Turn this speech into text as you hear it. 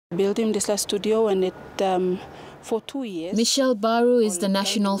Built him this studio and it for 2 years. Michelle Baru is the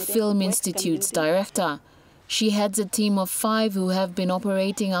National Film Institute's director. She heads a team of 5 who have been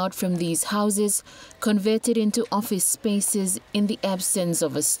operating out from these houses, converted into office spaces in the absence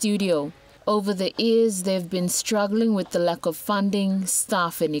of a studio. Over the years, they've been struggling with the lack of funding,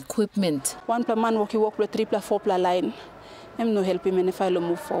 staff and equipment. One per man work with 3 plus 4 plus line. I'm no helping NFI to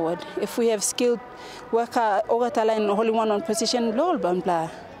move forward. If we have skilled worker, line only one on position,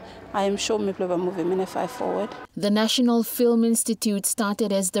 I am sure we will move NFI forward. The National Film Institute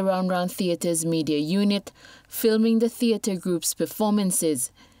started as the Round Round Theatre's media unit, filming the theatre group's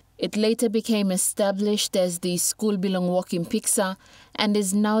performances. It later became established as the School Bilong Walking Picture and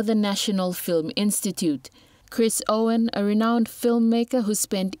is now the National Film Institute. Chris Owen, a renowned filmmaker who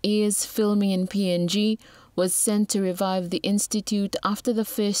spent years filming in PNG, was sent to revive the institute after the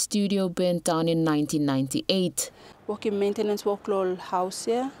first studio burnt down in 1998. Working maintenance workload house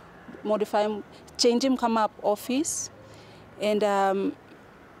here, modify him, change him, come up office, and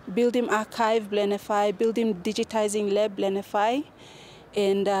build him archive, NFI, build him digitizing lab, NFI,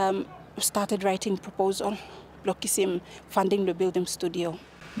 and started writing proposal, blocking funding to build him studio.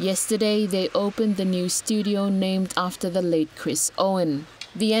 Yesterday, they opened the new studio named after the late Chris Owen.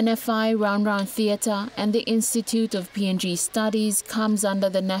 The NFI Round Round Theatre and the Institute of PNG Studies comes under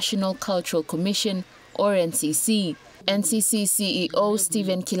the National Cultural Commission, or NCC. NCC CEO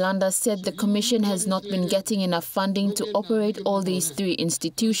Stephen Kilanda said the Commission has not been getting enough funding to operate all these 3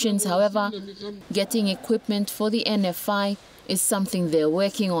 institutions. However, getting equipment for the NFI is something they're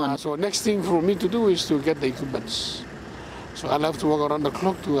working on. So next thing for me to do is to get the equipment. So I'll have to work around the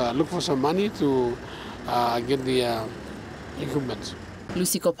clock to look for some money to get the equipment.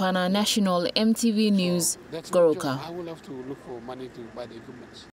 Lucy Kopana, National EMTV News, Goroka. I will have to look for money to buy the equipment.